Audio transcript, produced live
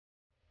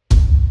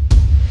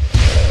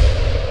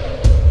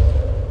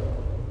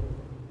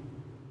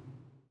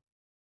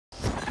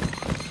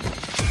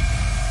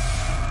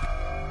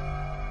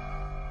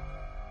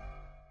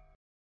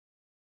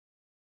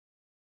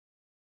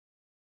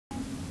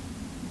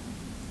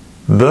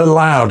The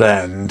loud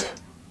end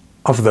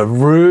of the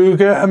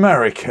Ruger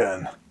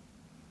American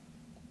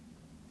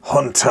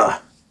Hunter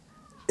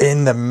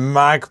in the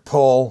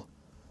Magpul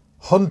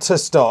Hunter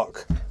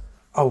stock.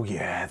 Oh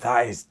yeah,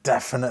 that is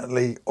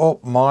definitely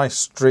up my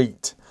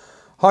street.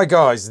 Hi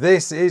guys,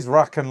 this is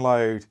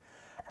RACKNLOAD,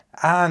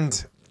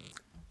 and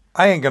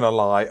I ain't gonna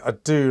lie, I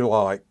do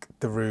like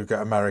the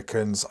Ruger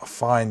Americans. I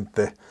find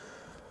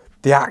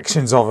the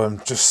actions of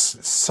them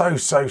just so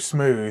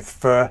smooth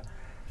for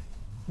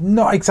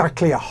not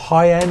exactly a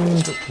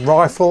high-end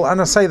rifle,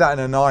 and I say that in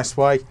a nice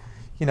way.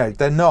 You know,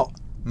 they're not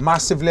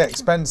massively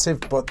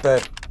expensive, but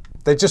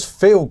they just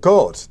feel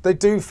good. They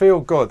do feel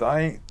good.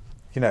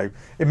 You know,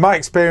 in my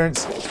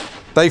experience,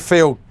 they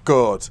feel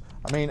good.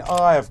 I mean,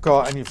 I have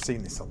got, and you've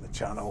seen this on the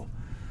channel,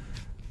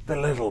 the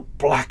little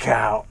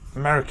Blackout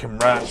American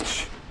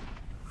Ranch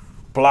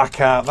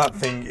Blackout. That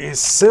thing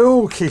is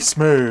silky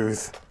smooth.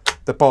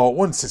 The bolt,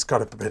 once it's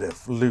got a bit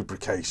of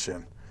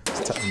lubrication,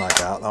 just take the mag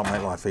out, that'll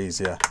make life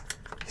easier.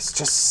 It's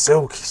just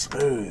silky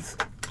smooth.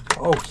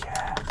 Oh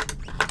yeah,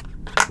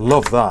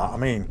 love that. I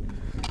mean,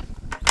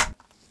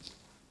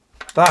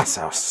 that's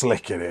how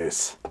slick it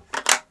is.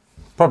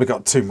 Probably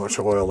got too much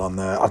oil on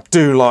there. I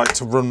do like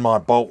to run my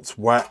bolts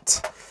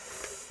wet.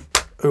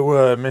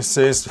 Ooh,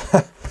 misses.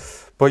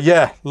 But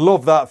yeah,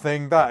 love that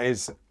thing. That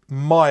is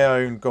my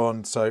own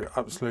gun, so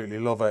absolutely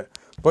love it.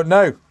 But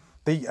no,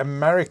 the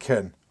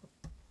American,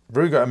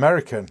 Ruger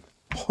American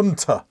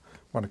Hunter,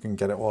 when I can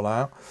get it all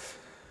out.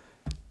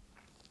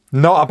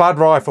 Not a bad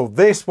rifle.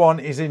 This one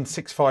is in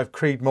 6.5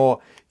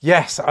 Creedmoor.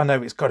 Yes, I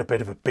know it's got a bit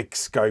of a big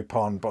scope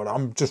on, but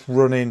I'm just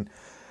running,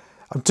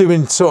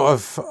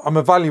 I'm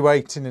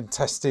evaluating and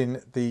testing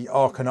the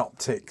Arcan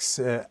Optics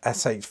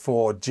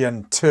SH4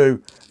 Gen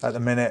 2 at the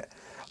minute.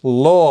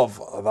 Love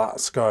that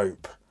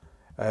scope.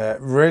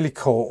 Really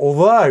cool.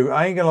 Although,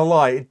 I ain't gonna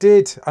lie, it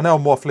did, I know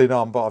I'm waffling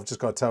on, but I've just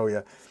got to tell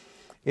you,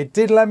 it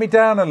did let me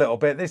down a little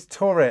bit. This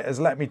turret has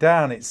let me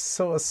down. It's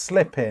sort of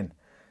slipping.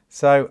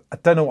 So I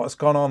don't know what's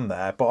gone on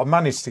there, but I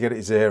managed to get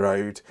it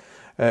zeroed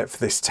for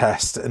this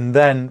test. And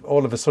then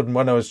all of a sudden,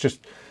 when I was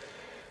just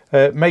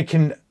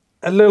making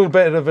a little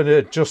bit of an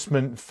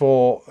adjustment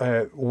for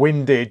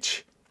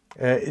windage,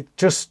 it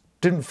just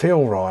didn't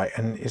feel right.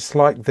 And it's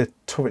like the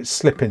turret's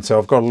slipping. So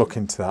I've got to look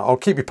into that. I'll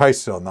keep you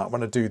posted on that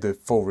when I do the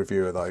full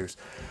review of those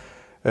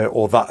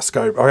or that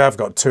scope. I have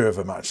got two of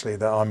them actually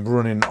that I'm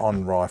running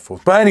on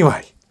rifles. But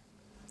anyway,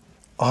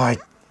 I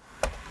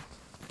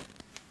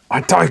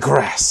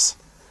digress.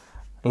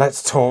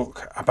 Let's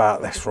talk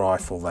about this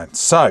rifle then.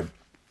 So,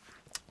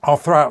 I'll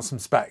throw out some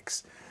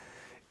specs.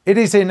 It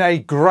is in a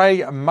grey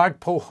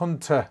Magpul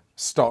Hunter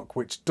stock,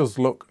 which does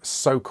look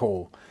so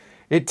cool.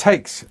 It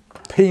takes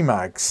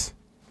PMags,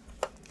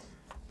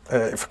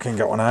 if I can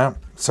get one out.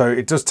 So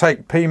it does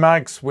take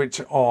PMags, which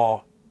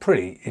are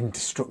pretty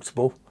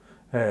indestructible.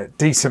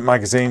 Decent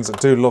magazines, I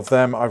do love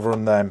them. I've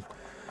run them,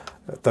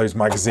 those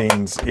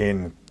magazines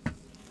in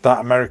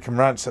that American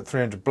Ranch at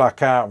 300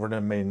 Blackout, run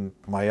them in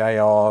my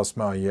ARs,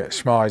 my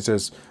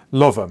Schmeisers,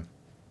 love them.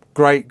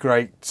 Great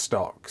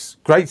stocks.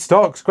 Great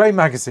stocks, great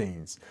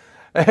magazines.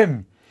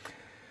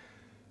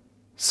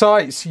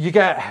 Sights, you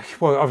get,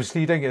 well, obviously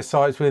you don't get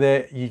sights with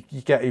it.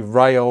 You get a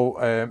rail,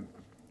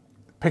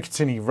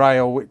 Picatinny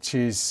rail, which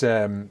is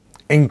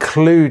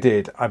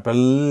included, I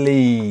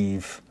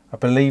believe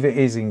it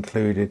is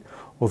included,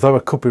 although I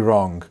could be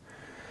wrong.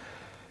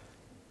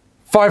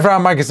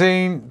 5-round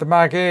magazine, the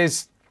mag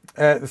is.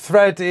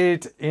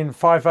 Threaded in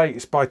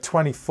 5/8 by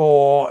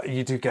 24,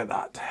 you do get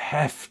that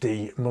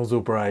hefty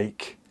muzzle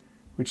brake,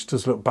 which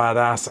does look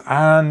badass,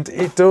 and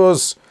it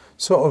does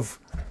sort of,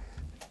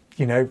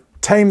 you know,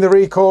 tame the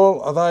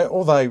recoil,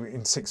 although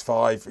in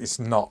 6.5 it's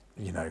not,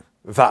 you know,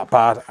 that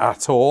bad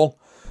at all.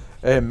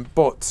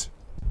 But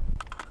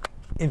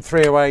in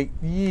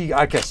 308,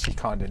 I guess you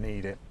kind of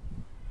need it.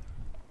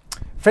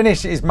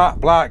 Finish is matte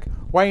black,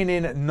 weighing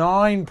in at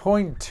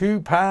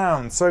 9.2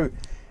 pounds, so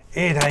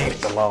it ain't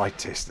the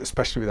lightest,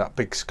 especially with that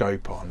big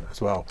scope on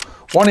as well.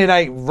 1 in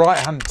 8 right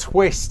hand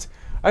twist.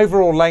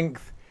 Overall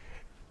length,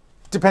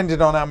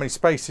 depending on how many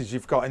spaces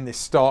you've got in this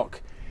stock,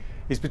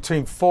 is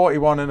between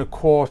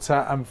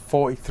 41.25 and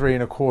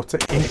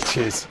 43.25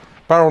 inches.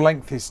 Barrel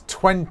length is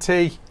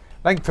 20.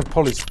 Length of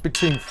pull is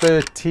between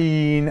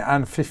 13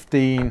 and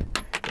 15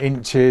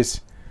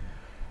 inches.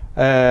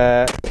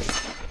 5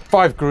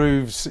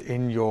 grooves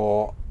in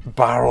your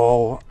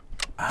barrel.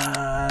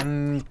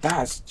 And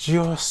that's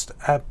just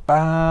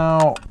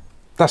about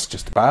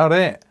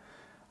it.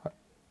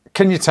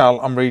 Can you tell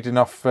I'm reading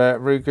off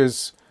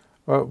Ruger's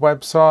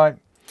website?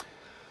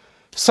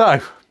 So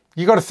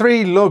you got a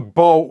 3-lug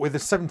bolt with a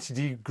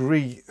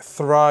 70-degree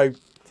throw.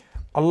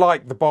 I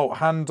like the bolt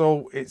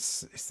handle.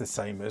 It's the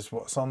same as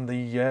what's on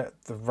the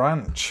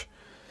Ranch.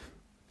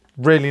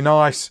 Really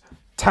nice.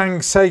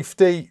 Tang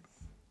safety.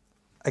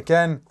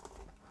 Again,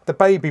 the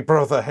baby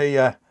brother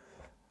here,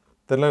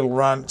 the little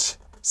Ranch.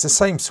 It's the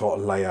same sort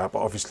of layout, but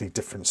obviously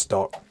different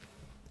stock.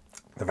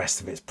 The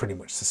rest of it's pretty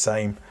much the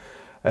same.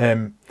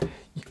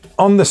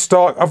 On the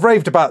stock, I've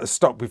raved about the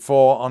stock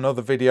before on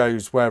other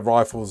videos where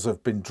rifles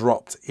have been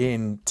dropped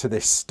into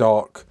this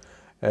stock.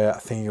 I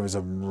think it was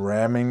a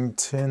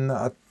Remington that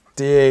I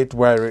did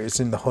where it was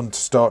in the Hunter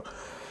stock.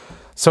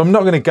 So I'm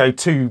not going to go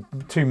too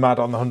mad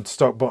on the Hunter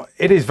stock, but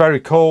it is very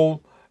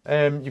cool.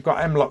 You've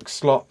got M-lock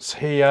slots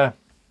here.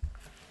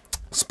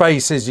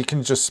 Spacers, you can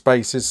adjust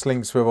spacers,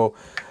 sling swivel.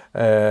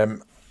 Yeah,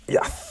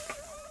 I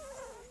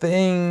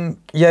think,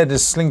 yeah,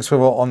 there's sling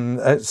swivel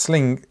on,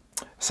 sling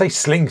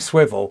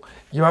swivel.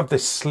 You have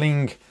this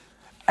sling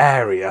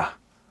area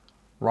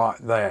right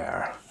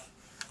there.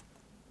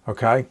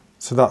 Okay,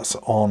 so that's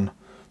on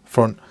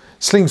front.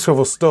 Sling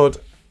swivel stud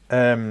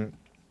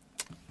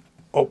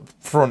up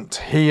front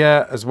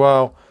here as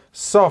well.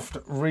 Soft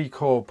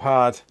recoil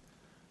pad,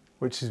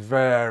 which is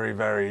very,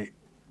 very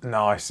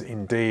nice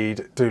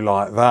indeed. Do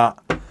like that.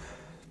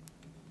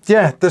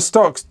 Yeah, the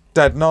stock's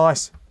dead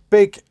nice.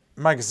 Big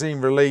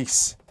magazine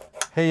release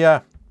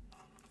here.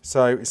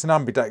 So it's an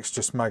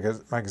ambidextrous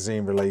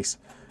magazine release.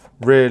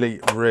 Really,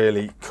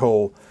 really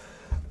cool.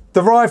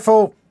 The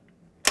rifle,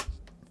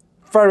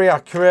 very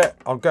accurate.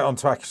 I'll get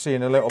onto accuracy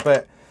in a little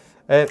bit.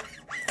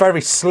 Very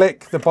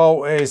slick, the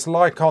bolt is,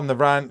 like on the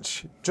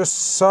ranch. Just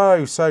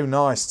so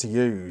nice to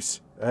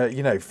use.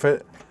 You know,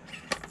 for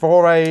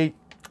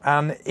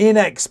an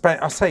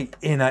inexpensive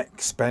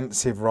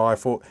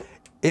rifle.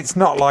 It's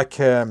not like,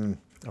 oh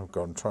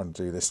God, I'm trying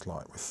to do this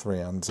like with 3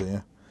 hands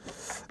here.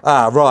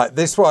 Ah, right,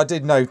 this is what I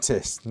did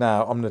notice.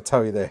 Now, I'm going to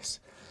tell you this.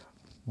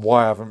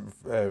 Why I haven't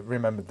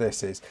remembered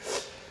this is,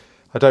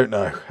 I don't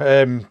know.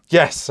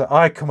 Yes,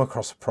 I come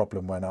across a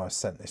problem when I was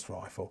sent this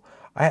rifle.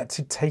 I had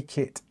to take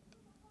it,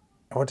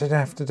 what did I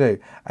have to do?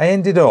 I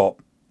ended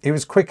up, it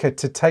was quicker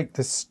to take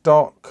the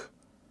stock.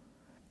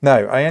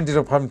 No, I ended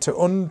up having to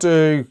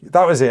undo,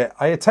 that was it.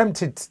 I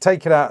attempted to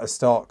take it out of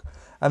stock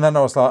and then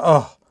I was like,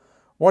 oh,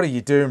 what are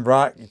you doing,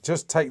 Rack? You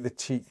just take the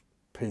cheap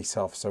piece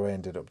off. So I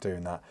ended up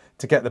doing that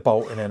to get the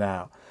bolt in and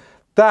out.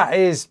 That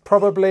is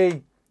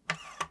probably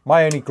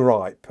my only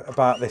gripe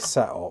about this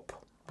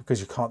setup,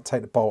 because you can't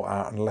take the bolt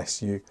out unless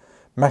you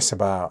mess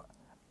about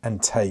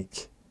and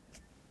take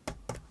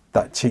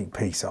that cheek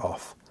piece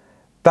off.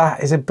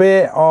 That is a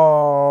bit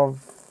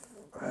of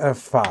a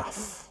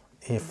faff,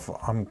 if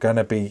I'm going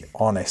to be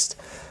honest.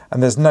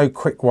 And there's no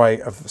quick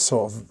way of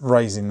sort of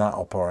raising that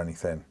up or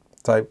anything.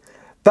 So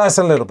that's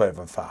a little bit of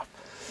a faff.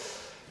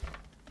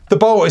 The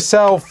bolt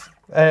itself,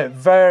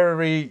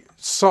 very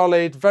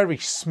solid, very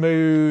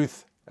smooth.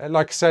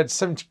 Like I said,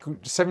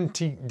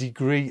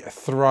 70-degree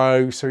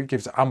throw, so it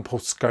gives ample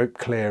scope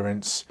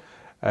clearance.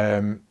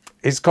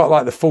 It's got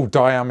like the full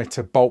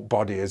diameter bolt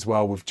body as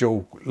well, with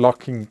dual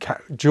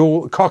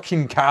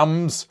cocking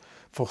cams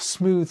for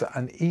smooth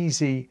and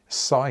easy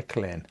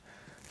cycling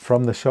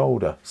from the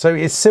shoulder. So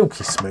it's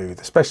silky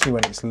smooth, especially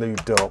when it's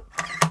lubed up.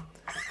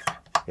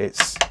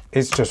 It's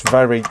just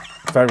very,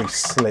 very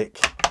slick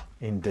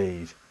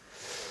indeed.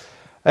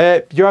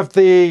 You have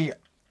the,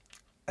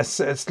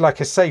 it's like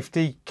a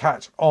safety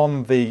catch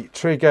on the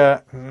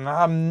trigger.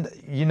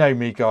 You know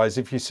me, guys,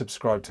 if you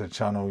subscribe to the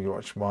channel, you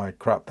watch my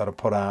crap that I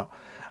put out.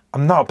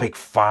 I'm not a big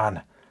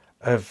fan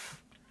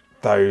of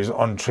those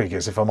on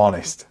triggers, if I'm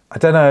honest. I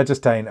don't know, I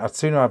just ain't. I'd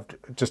sooner have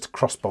just a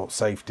crossbolt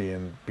safety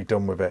and be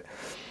done with it.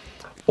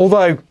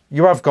 Although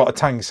you have got a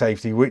tang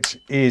safety,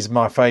 which is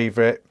my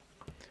favourite.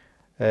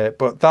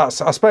 But that's,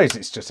 I suppose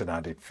it's just an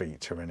added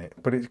feature in it,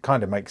 but it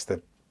kind of makes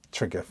the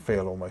trigger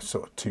feel almost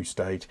sort of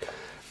two-stage.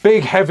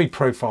 Big heavy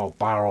profile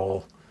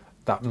barrel,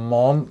 that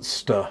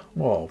monster,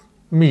 well,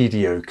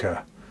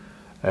 mediocre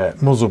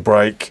muzzle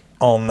brake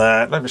on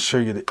there. Let me show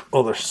you the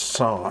other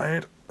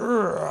side.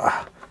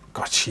 Ugh.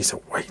 God, she's a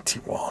weighty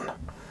one.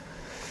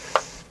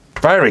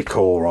 Very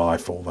cool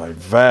rifle though,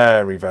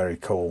 very, very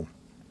cool.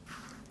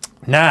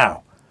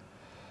 Now,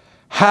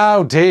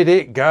 how did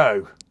it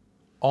go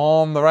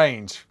on the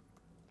range?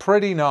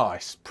 Pretty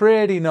nice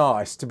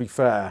to be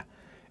fair.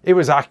 It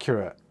was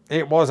accurate.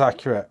 It was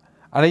accurate.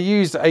 And I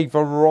used a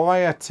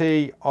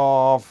variety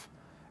of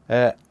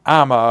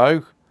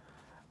ammo.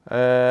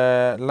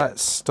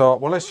 Let's start.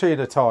 Well, let's show you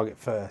the target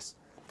first.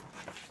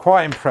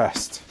 Quite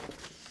impressed.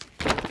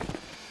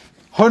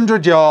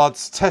 100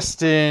 yards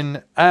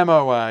testing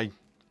MOA.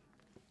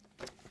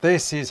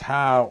 This is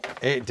how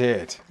it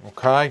did.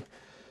 Okay.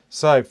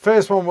 So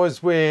first one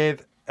was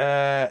with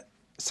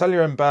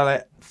cellular and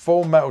bellet,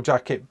 full metal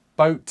jacket,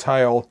 boat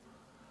tail.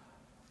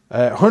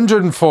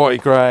 140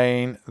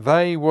 grain.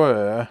 They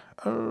were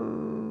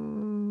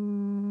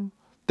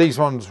these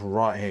ones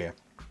right here.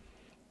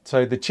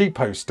 So the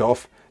cheapo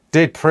stuff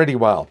did pretty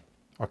well.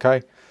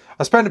 Okay,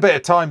 I spent a bit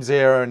of time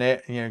zeroing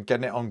it, you know,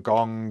 getting it on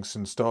gongs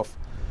and stuff.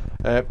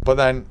 But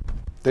then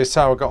this is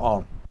how I got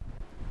on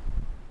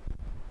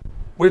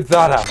with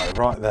that ammo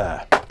right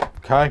there.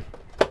 Okay,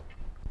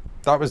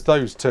 that was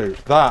those two.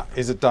 That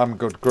is a damn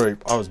good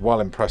group. I was well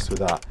impressed with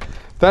that.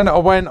 Then I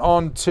went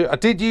on to, I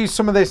did use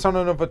some of this on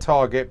another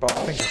target, but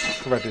I think I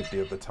shredded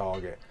the other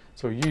target.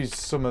 So I used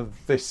some of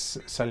this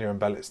cellular and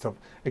bellet stuff.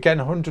 Again,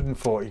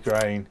 140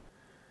 grain.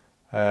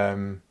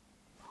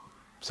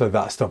 So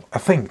that stuff, I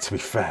think, to be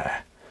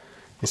fair,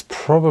 is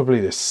probably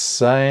the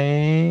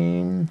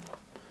same.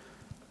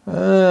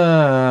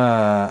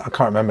 I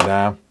can't remember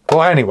now.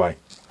 But anyway,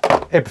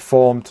 it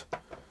performed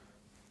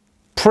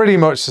pretty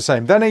much the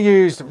same. Then I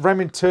used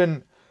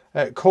Remington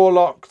core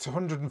locked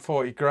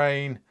 140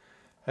 grain.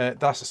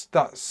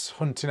 That's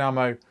hunting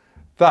ammo.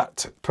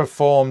 That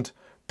performed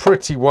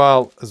pretty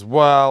well as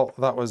well.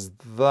 That was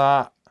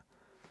that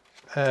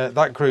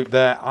group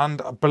there,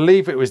 and I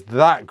believe it was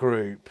that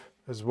group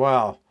as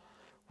well,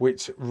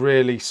 which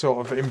really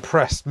sort of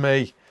impressed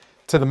me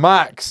to the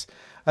max.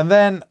 And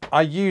then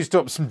I used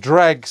up some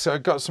dregs. So I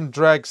got some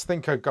dregs. I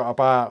think I got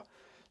about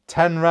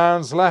 10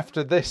 rounds left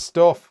of this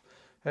stuff.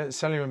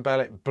 Cellular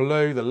Bellet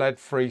Blue, the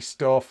lead-free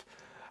stuff.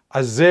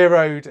 I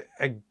zeroed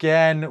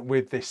again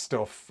with this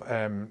stuff,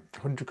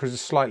 100 because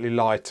it's slightly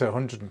lighter,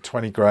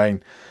 120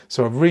 grain.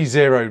 So I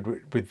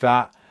re-zeroed with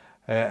that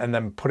and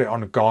then put it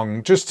on a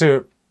gong just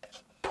to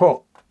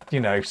put, you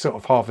know, sort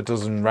of half a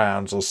dozen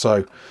rounds or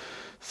so.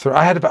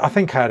 I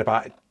think I had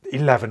about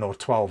 11 or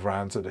 12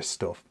 rounds of this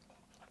stuff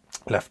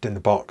left in the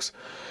box.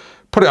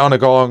 Put it on a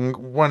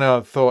gong when I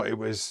thought it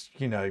was,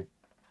 you know,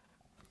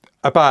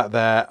 about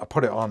there. I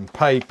put it on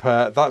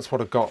paper. That's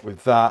what I got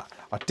with that.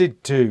 I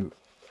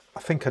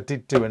think I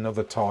did do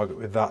another target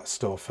with that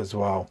stuff as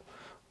well,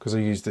 because I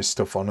used this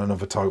stuff on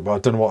another target, but I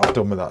don't know what I've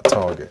done with that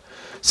target.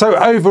 So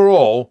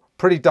overall,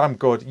 pretty damn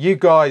good. You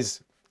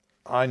guys,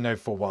 I know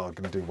for a while, are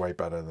going to do way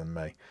better than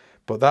me.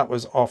 But that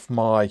was off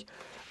my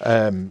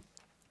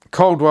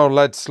Coldwell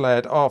lead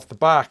sled, off the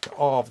back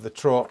of the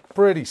truck.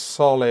 Pretty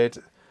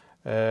solid.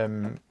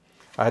 I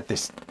had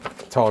this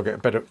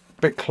target a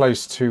bit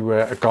close to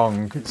a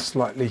gong. It's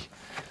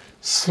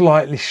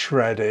slightly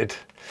shredded.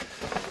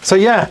 So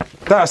yeah,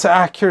 that's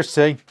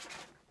accuracy.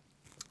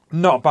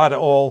 Not bad at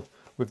all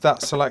with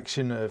that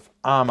selection of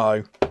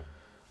ammo.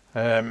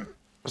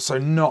 So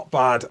not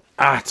bad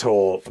at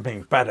all. I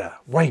mean, better,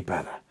 way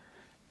better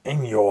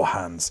in your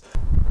hands.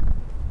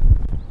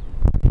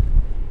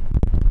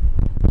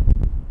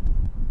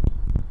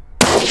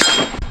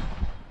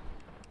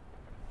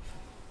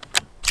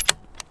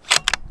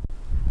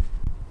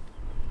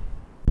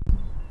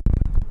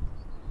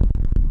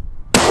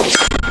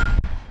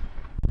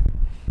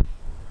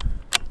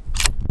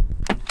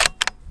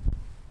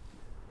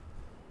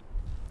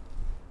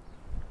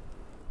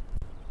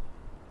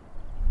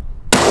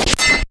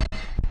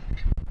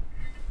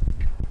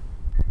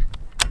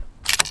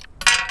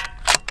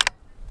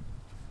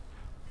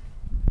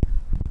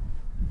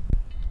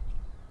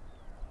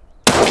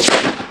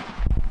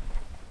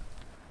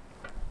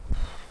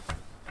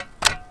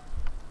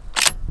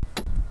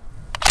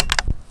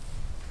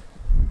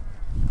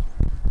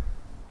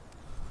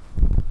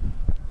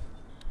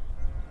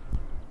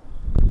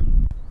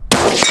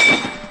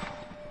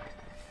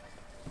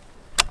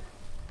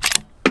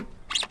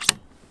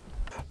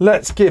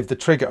 Let's give the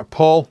trigger a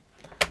pull,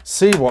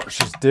 see what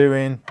she's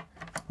doing.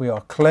 We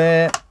are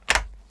clear.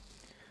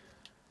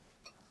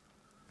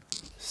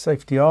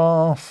 Safety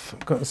off.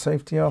 Got the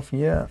safety off,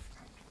 yeah.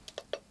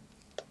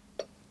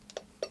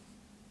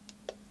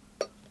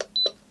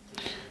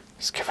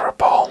 Let's give her a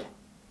pull.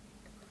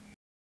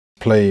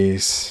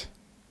 Please.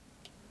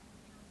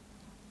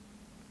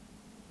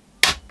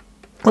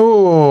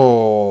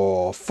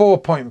 Oh,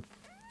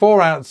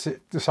 4.4 ounces,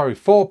 sorry,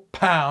 4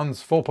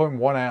 pounds,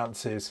 4.1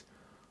 ounces.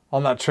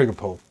 On that trigger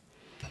pull.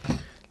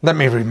 Let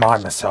me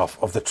remind myself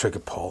of the trigger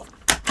pull.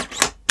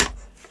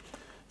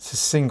 It's a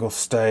single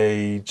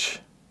stage.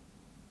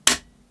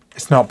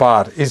 It's not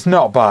bad. It's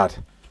not bad.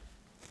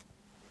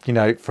 You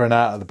know, for an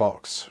out of the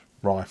box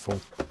rifle,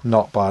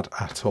 not bad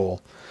at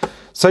all.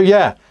 So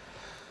yeah,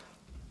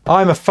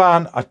 I'm a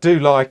fan. I do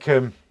like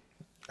them.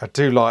 I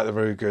do like the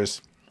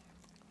Rugers.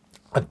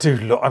 I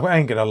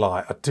ain't gonna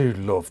lie, I do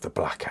love the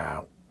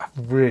Blackout. I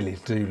really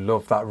do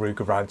love that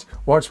Ruger Ranch.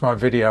 Watch my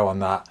video on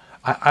that.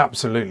 I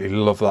absolutely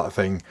love that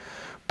thing.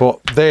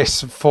 But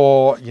this,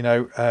 for, you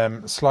know,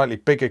 slightly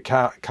bigger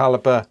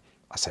caliber,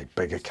 I say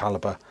bigger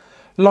caliber,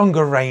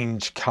 longer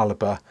range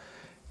caliber,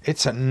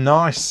 it's a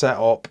nice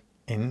setup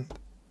in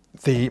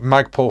the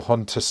Magpul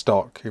Hunter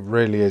stock. It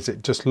really is.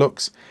 It just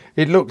looks,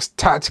 it looks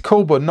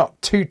tactical, but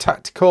not too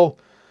tactical.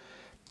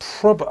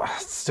 I'd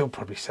still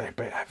probably say a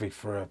bit heavy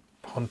for a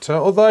hunter,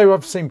 although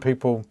I've seen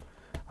people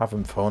have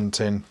them for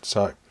hunting.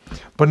 So,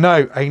 but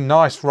no, a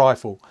nice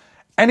rifle.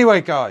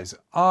 Anyway, guys,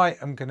 I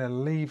am going to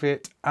leave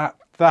it at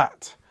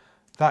that.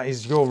 That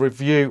is your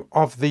review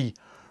of the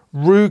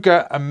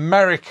Ruger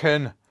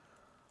American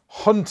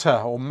Hunter,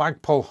 or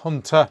Magpul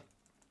Hunter.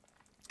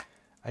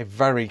 A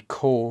very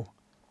cool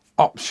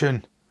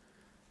option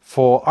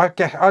for,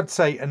 I'd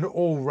say, an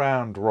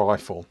all-round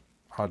rifle.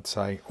 I'd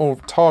say, or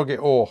target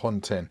or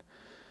hunting.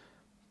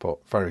 But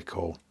very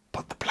cool.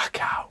 But the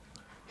Blackout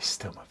is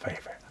still my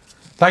favourite.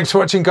 Thanks for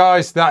watching,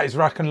 guys. That is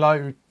Rack and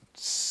Load.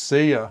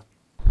 See ya.